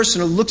like a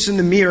person who looks in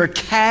the mirror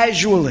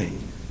casually,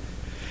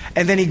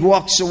 and then he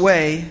walks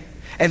away,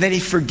 and then he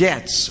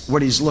forgets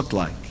what he looks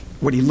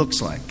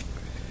like.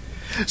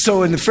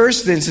 So in the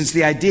first instance,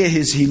 the idea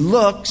is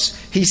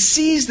he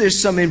sees there's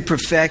some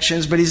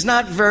imperfections, but he's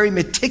not very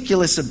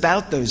meticulous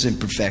about those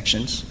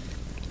imperfections.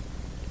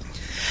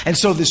 And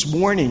so this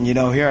morning,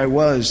 here I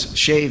was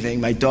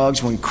shaving. My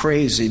dogs went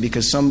crazy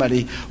because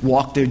somebody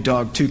walked their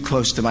dog too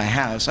close to my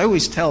house. I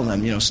always tell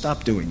them,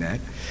 stop doing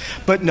that.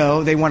 But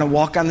no, they want to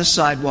walk on the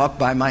sidewalk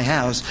by my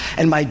house.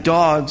 And my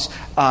dogs,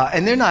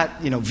 and they're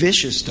not,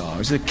 vicious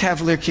dogs. They're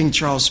Cavalier King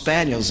Charles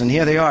Spaniels. And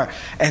here they are.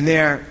 And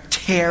they're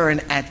tearing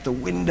at the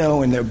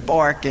window and they're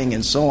barking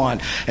and so on.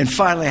 And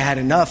finally I had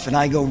enough and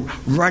I go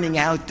running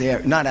out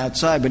there, not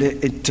outside, but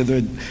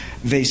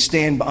they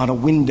stand on a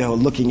window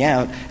looking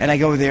out, and I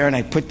go there and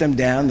I put them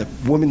down. The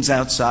woman's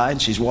outside,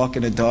 she's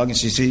walking a dog, and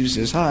she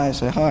says, hi, I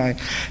say hi.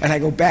 And I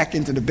go back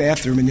into the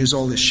bathroom and there's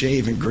all this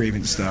shaving cream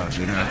and stuff,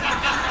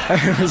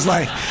 It was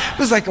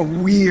like a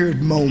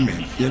weird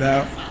moment,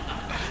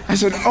 I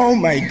said, oh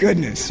my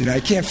goodness,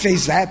 I can't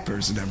face that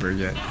person ever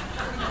again.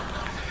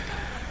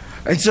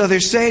 And so they're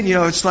saying,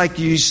 it's like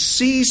you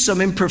see some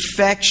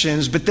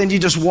imperfections, but then you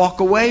just walk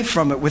away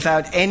from it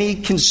without any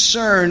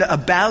concern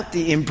about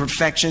the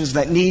imperfections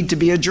that need to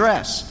be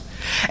addressed.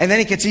 And then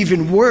it gets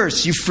even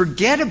worse. You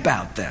forget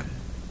about them.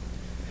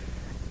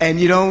 And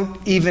you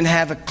don't even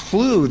have a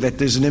clue that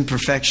there's an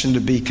imperfection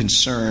to be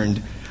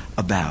concerned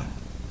about.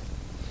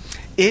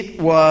 It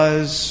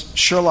was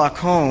Sherlock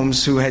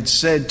Holmes who had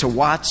said to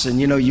Watson,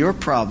 your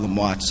problem,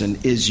 Watson,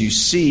 is you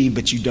see,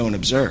 but you don't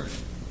observe.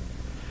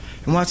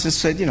 And Watson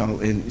said,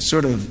 in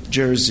sort of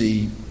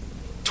Jersey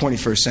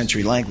 21st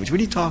century language, what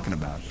are you talking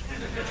about?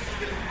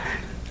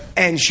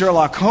 And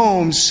Sherlock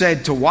Holmes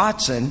said to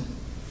Watson,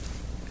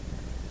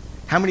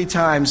 how long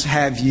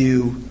have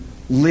you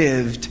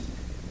lived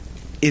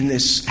in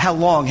this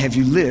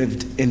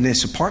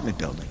apartment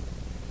building?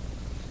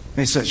 And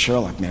he said,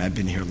 Sherlock, man, I've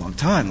been here a long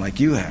time, like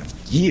you have,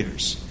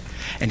 years.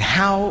 And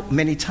how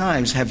many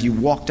times have you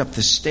walked up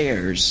the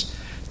stairs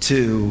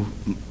to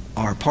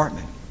our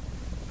apartment?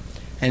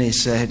 And he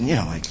said,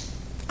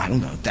 I don't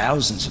know,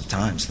 thousands of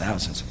times.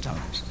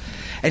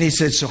 And he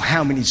said, so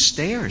how many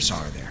stairs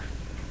are there?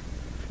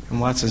 And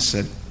Watson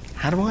said,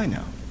 how do I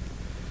know?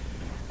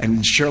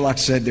 And Sherlock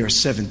said, there are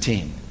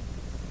 17.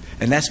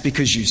 And that's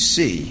because you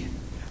see,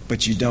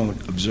 but you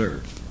don't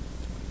observe.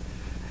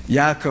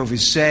 Yaakov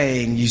is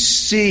saying, you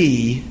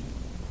see,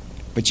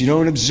 but you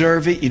don't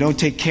observe it, you don't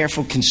take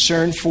careful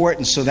concern for it,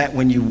 and so that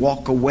when you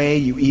walk away,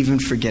 you even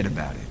forget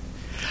about it.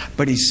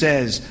 But he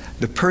says,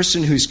 the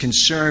person who's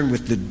concerned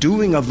with the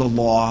doing of the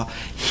law,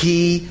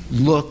 he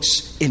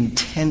looks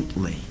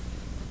intently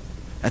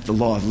at the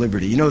law of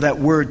liberty. That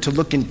word to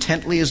look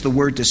intently is the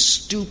word to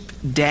stoop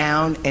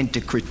down and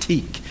to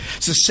critique.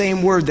 It's the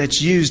same word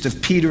that's used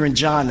of Peter and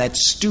John, that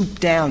stoop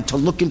down to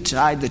look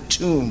inside the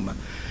tomb,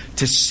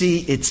 to see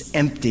its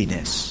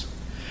emptiness.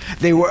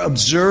 They were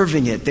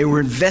observing it. They were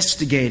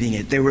investigating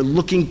it. They were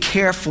looking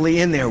carefully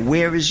in there.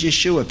 Where is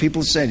Yeshua?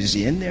 People said, is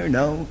he in there?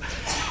 No.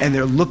 And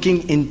they're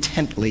looking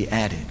intently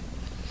at it.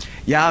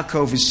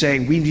 Yaakov is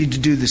saying we need to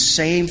do the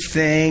same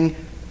thing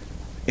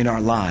in our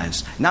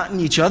lives, not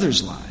in each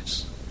other's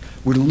lives.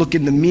 We're to look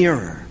in the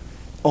mirror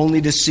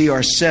only to see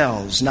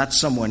ourselves, not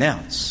someone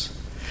else.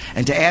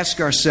 And to ask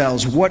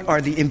ourselves, what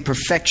are the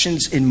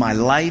imperfections in my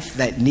life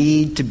that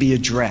need to be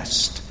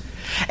addressed?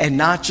 And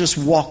not just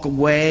walk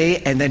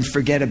away and then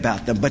forget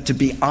about them, but to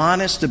be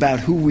honest about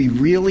who we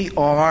really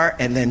are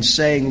and then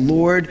saying,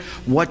 Lord,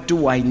 what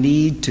do I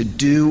need to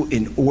do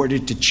in order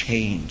to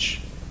change?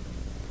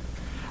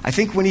 I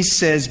think when he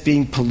says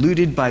being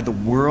polluted by the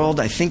world,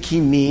 I think he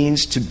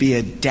means to be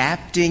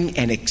adapting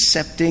and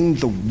accepting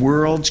the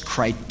world's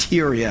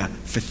criteria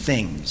for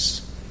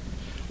things,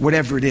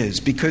 whatever it is,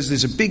 because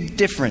there's a big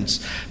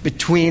difference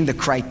between the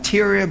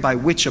criteria by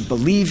which a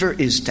believer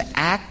is to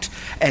act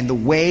and the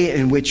way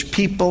in which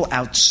people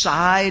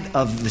outside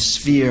of the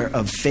sphere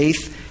of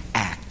faith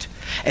act.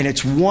 And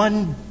it's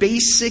one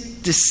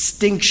basic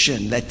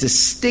distinction that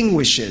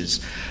distinguishes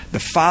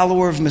the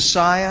follower of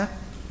Messiah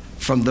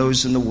from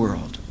those in the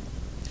world.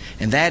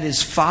 And that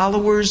is,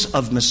 followers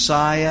of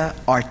Messiah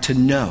are to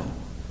know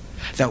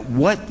that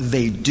what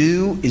they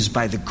do is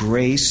by the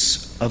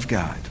grace of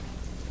God.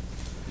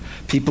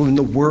 People in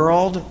the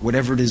world,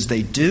 whatever it is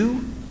they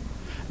do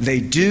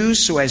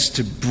so as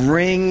to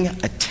bring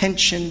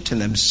attention to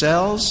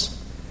themselves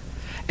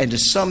and to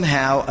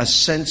somehow a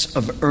sense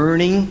of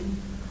earning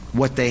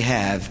what they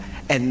have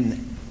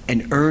and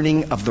an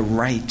earning of the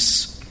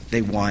rights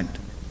they want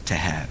to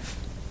have.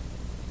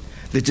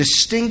 The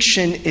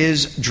distinction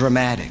is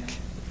dramatic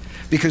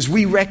because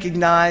we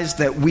recognize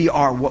that we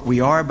are what we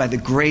are by the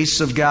grace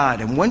of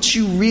God. And once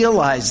you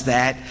realize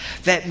that,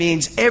 that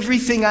means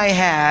everything I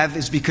have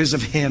is because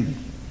of Him.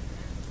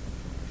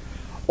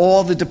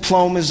 All the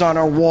diplomas on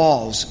our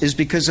walls is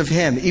because of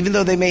Him. Even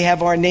though they may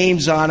have our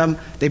names on them,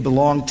 they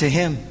belong to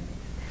Him.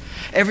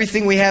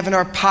 Everything we have in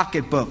our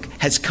pocketbook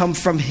has come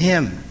from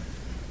Him.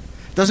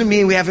 Doesn't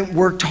mean we haven't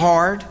worked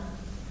hard,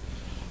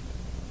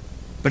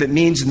 but it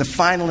means in the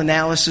final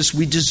analysis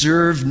we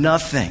deserve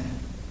nothing.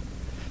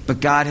 But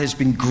God has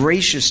been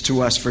gracious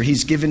to us, for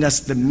He's given us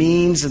the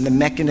means and the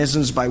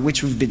mechanisms by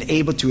which we've been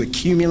able to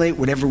accumulate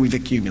whatever we've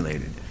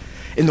accumulated.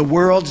 In the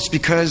world, it's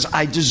because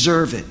I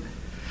deserve it.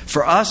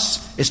 For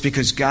us, it's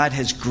because God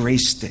has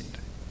graced it.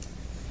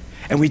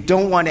 And we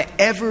don't want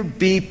to ever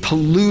be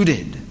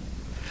polluted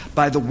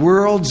by the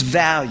world's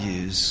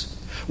values,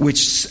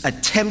 which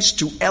attempts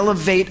to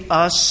elevate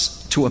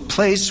us to a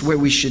place where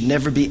we should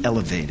never be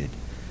elevated.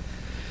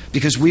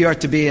 Because we are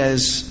to be,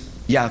 as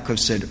Yaakov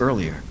said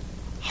earlier,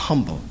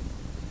 humble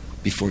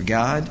before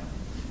God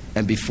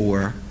and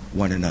before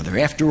one another.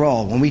 After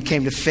all, when we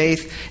came to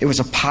faith, it was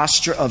a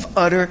posture of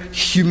utter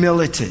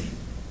humility.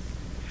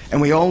 And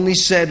we only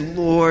said,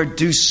 Lord,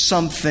 do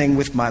something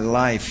with my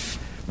life.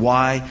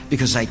 Why?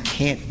 Because I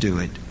can't do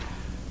it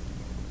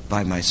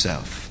by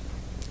myself.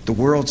 The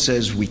world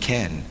says we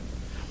can.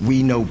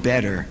 We know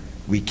better,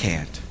 we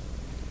can't.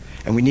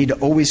 And we need to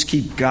always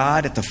keep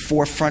God at the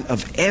forefront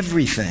of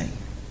everything.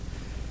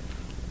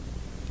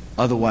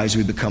 Otherwise,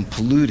 we become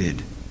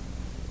polluted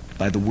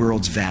by the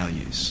world's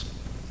values.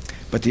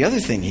 But the other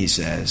thing he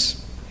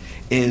says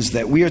is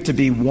that we are to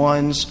be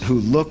ones who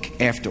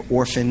look after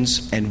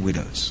orphans and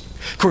widows.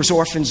 Of course,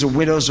 orphans and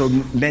widows are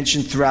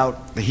mentioned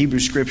throughout the Hebrew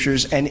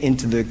Scriptures and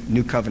into the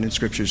New Covenant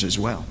Scriptures as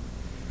well.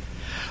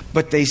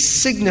 But they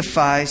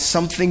signify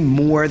something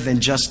more than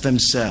just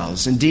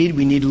themselves. Indeed,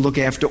 we need to look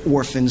after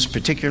orphans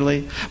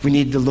particularly. We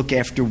need to look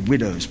after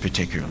widows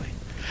particularly.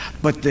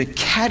 But the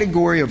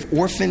category of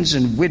orphans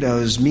and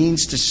widows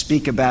means to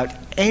speak about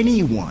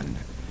anyone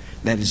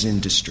that is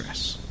in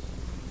distress.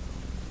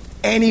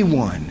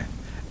 Anyone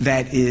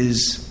that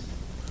is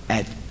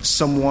at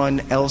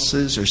someone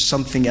else's or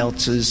something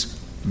else's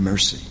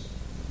mercy.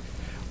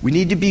 We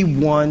need to be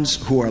ones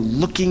who are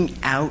looking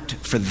out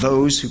for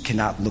those who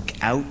cannot look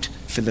out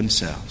for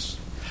themselves.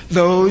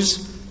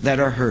 Those that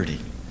are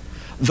hurting.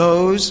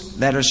 Those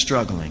that are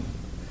struggling.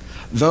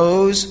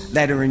 Those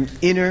that are in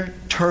inner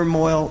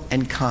turmoil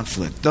and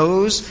conflict.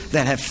 Those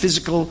that have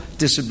physical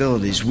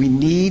disabilities. We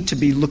need to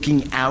be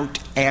looking out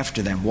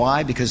after them.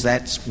 Why? Because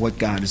that's what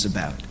God is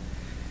about.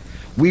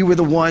 We were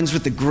the ones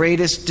with the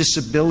greatest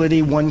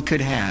disability one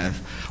could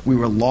have. We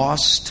were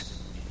lost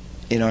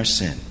in our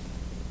sin.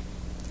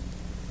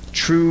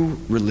 True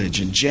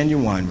religion,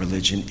 genuine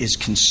religion, is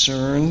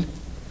concern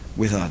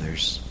with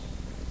others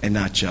and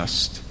not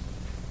just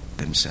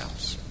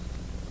themselves.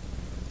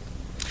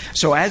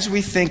 So as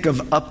we think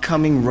of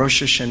upcoming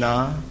Rosh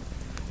Hashanah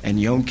and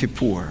Yom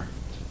Kippur,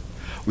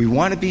 we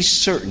want to be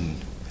certain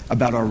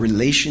about our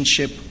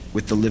relationship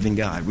with the living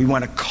God. We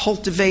want to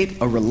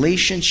cultivate a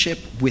relationship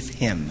with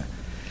Him.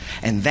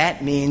 And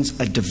that means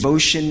a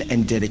devotion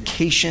and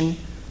dedication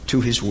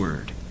to His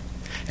Word.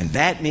 And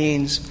that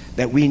means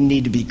that we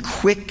need to be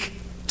quick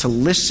to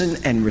listen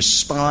and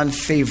respond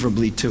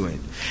favorably to it.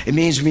 It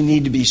means we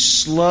need to be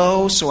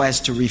slow so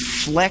as to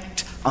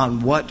reflect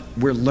on what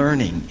we're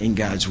learning in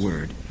God's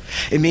Word.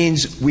 It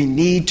means we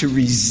need to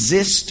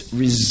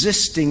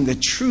resisting the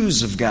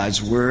truths of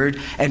God's Word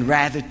and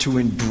rather to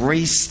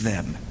embrace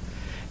them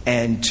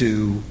and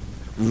to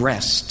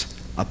rest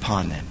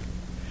upon them.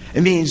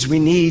 It means we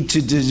need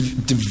to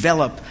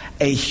develop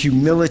a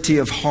humility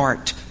of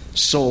heart,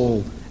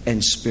 soul,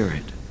 and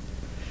spirit.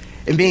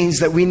 It means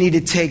that we need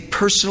to take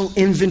personal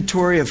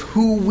inventory of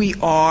who we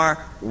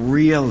are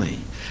really,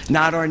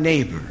 not our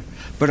neighbor,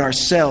 but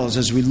ourselves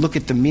as we look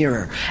at the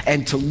mirror,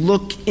 and to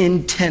look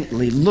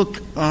intently, look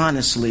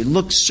honestly,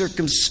 look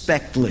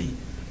circumspectly,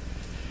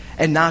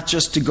 and not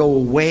just to go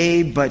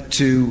away, but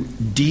to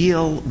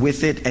deal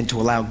with it and to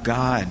allow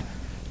God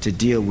to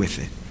deal with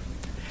it.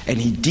 And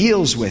He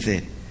deals with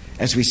it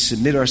as we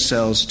submit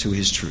ourselves to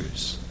His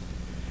truths.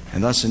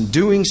 And thus in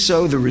doing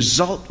so, the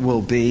result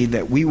will be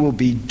that we will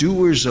be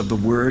doers of the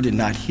Word and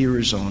not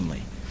hearers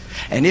only.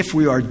 And if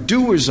we are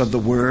doers of the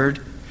Word,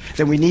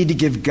 then we need to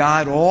give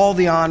God all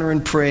the honor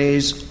and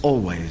praise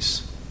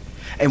always.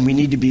 And we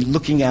need to be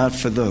looking out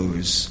for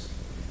those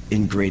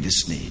in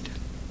greatest need.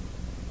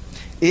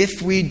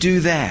 If we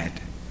do that,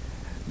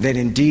 then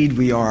indeed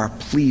we are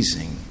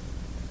pleasing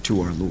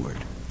to our Lord.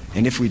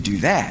 And if we do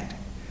that,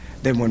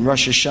 then when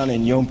Rosh Hashanah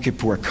and Yom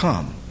Kippur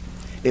come,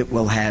 it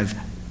will have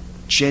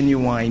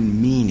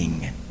genuine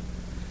meaning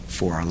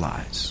for our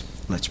lives.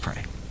 Let's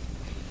pray.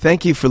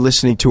 Thank you for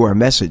listening to our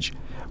message.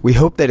 We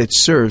hope that it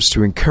serves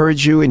to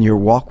encourage you in your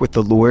walk with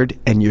the Lord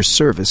and your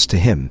service to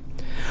Him.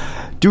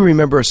 Do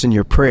remember us in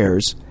your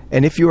prayers,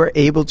 and if you are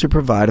able to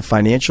provide a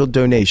financial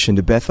donation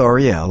to Beth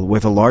Ariel,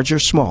 whether large or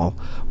small,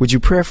 would you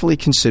prayerfully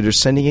consider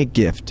sending a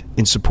gift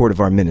in support of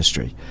our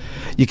ministry?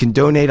 You can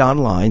donate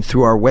online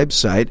through our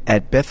website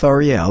at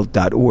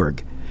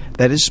bethariel.org.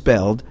 That is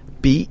spelled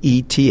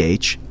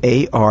BETHARIEL.org.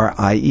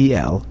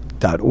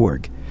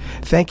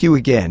 Thank you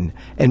again,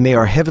 and may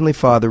our Heavenly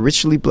Father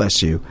richly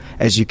bless you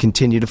as you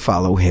continue to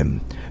follow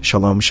Him.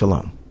 Shalom,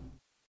 shalom.